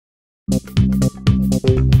In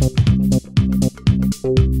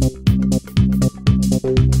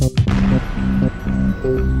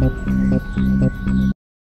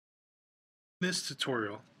this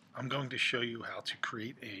tutorial, I'm going to show you how to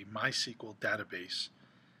create a MySQL database.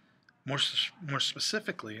 More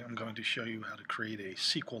specifically, I'm going to show you how to create a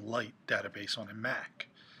SQLite database on a Mac,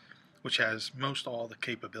 which has most all the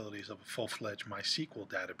capabilities of a full-fledged MySQL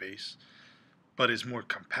database, but is more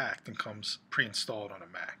compact and comes pre-installed on a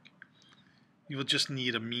Mac. You will just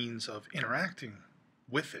need a means of interacting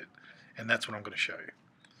with it, and that's what I'm going to show you.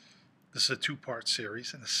 This is a two-part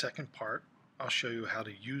series. In the second part, I'll show you how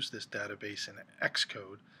to use this database in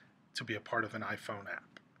Xcode to be a part of an iPhone app.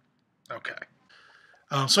 Okay.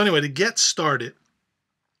 So anyway, to get started,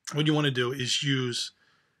 what you want to do is use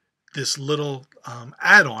this little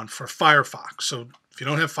add-on for FireFox. So if you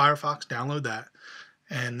don't have FireFox, download that,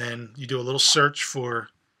 and then you do a little search for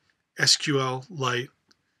SQLite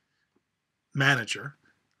Manager.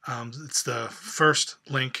 It's the first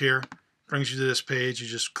link here. Brings you to this page. You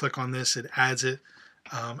just click on this. It adds it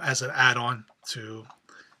as an add-on to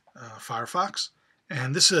FireFox.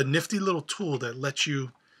 And this is a nifty little tool that lets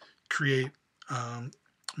you create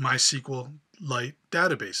MySQLite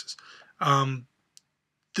databases.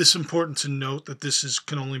 This is important to note that this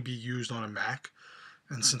can only be used on a Mac.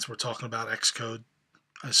 And since we're talking about Xcode,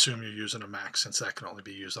 I assume you're using a Mac, since that can only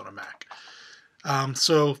be used on a Mac.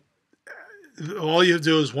 So all you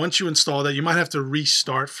do is, once you install that, you might have to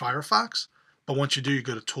restart FireFox. But once you do, you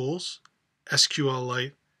go to Tools,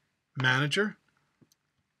 SQLite Manager,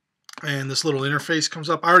 and this little interface comes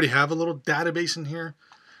up. I already have a little database in here,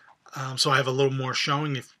 so I have a little more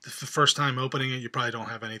showing. If the first time opening it, you probably don't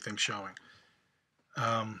have anything showing.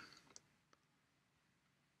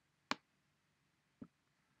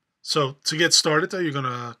 So to get started, though, you're going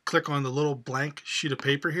to click on the little blank sheet of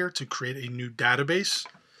paper here to create a new database.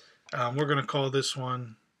 We're going to call this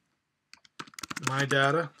one My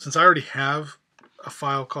Data. Since I already have a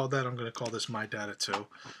file called that, I'm going to call this My Data too,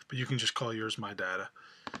 but you can just call yours My Data.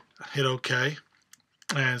 Hit OK,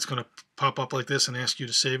 and it's going to pop up like this and ask you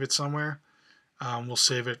to save it somewhere. We'll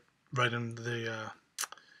save it right in the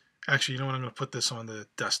actually, you know what, I'm going to put this on the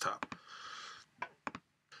desktop.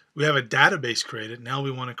 We have a database created. Now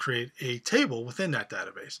we want to create a table within that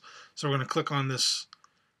database. So we're going to click on this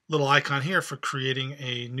little icon here for creating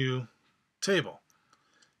a new table.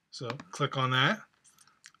 So click on that,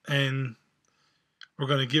 and we're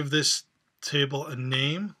going to give this table a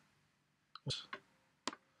name.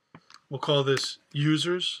 We'll call this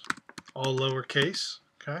users, all lowercase,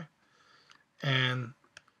 okay? And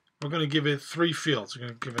we're going to give it 3 fields. We're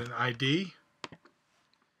going to give it an ID,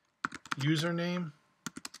 username,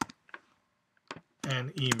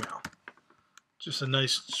 and email. Just a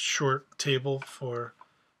nice short table for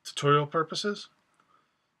tutorial purposes.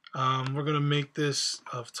 We're going to make this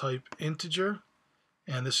of type integer,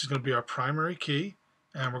 and this is going to be our primary key,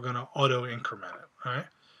 and we're going to auto increment it. All right.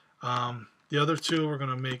 The other two we're going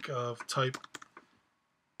to make of type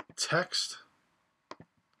text.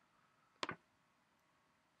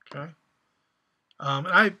 Okay. And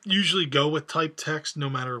I usually go with type text no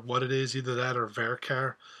matter what it is, either that or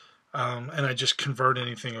varchar, and I just convert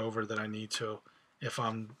anything over that I need to. If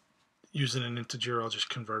I'm using an integer, I'll just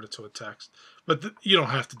convert it to a text. But you don't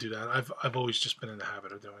have to do that. I've always just been in the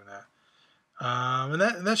habit of doing that.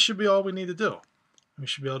 And that should be all we need to do. We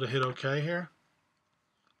should be able to hit OK here.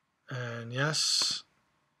 And yes.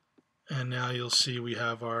 And now you'll see we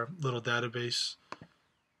have our little database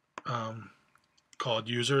called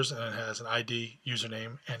users, and it has an ID,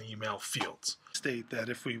 username, and email fields. State that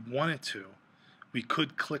if we wanted to, we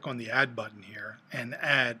could click on the add button here and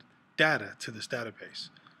add data to this database.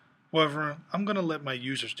 However, I'm going to let my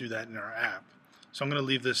users do that in our app, so I'm going to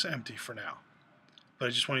leave this empty for now. But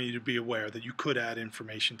I just wanted you to be aware that you could add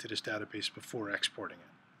information to this database before exporting it.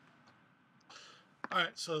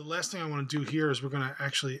 Alright, so the last thing I want to do here is we're going to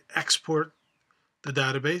actually export the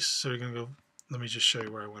database. So you're going to go, let me just show you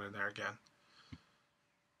where I went in there again.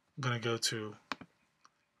 I'm going to go to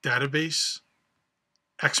Database,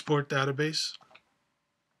 Export Database,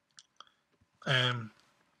 and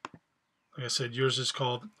like I said, yours is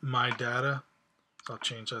called My Data. I'll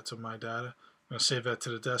change that to My Data. I'm going to save that to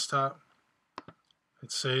the desktop.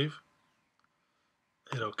 Hit Save.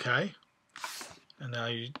 Hit OK. And now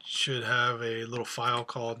you should have a little file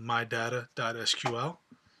called mydata.sql.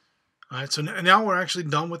 Alright, so now we're actually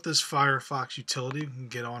done with this FireFox utility. We can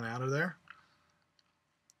get on out of there.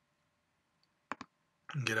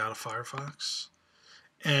 And get out of FireFox.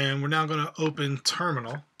 And we're now going to open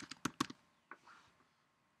Terminal.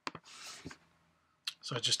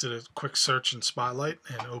 So I just did a quick search in Spotlight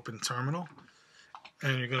and open Terminal.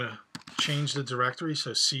 And you're going to change the directory,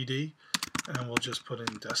 so CD, and we'll just put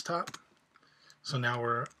in desktop. So now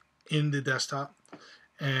we're in the desktop,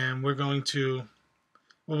 and we're going to,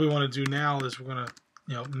 what we want to do now is we're going to,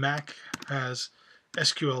 Mac has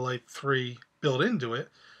SQLite 3 built into it,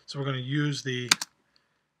 so we're going to use the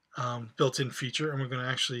built-in feature, and we're going to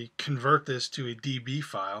actually convert this to a DB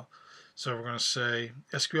file. So we're going to say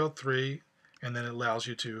SQL3, and then it allows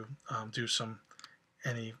you to do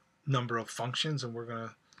any number of functions, and we're going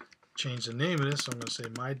to change the name of this. So I'm going to say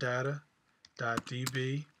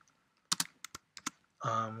mydata.db.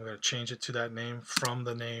 We're going to change it to that name from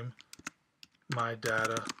the name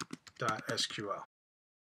mydata.sql.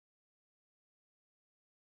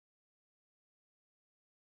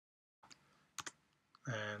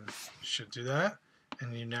 And should do that,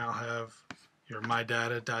 and you now have your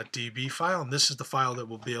mydata.db file, and this is the file that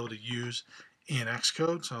we'll be able to use in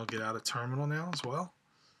Xcode. So I'll get out of terminal now as well.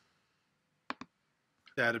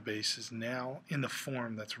 Database is now in the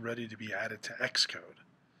form that's ready to be added to Xcode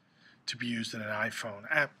to be used in an iPhone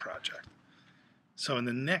app project. So in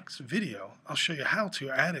the next video, I'll show you how to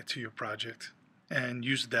add it to your project and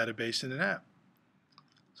use the database in an app.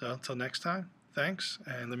 So until next time, thanks,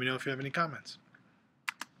 and let me know if you have any comments.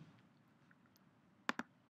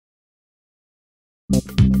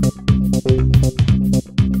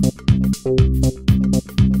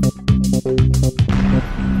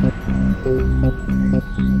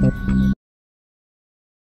 Thank you.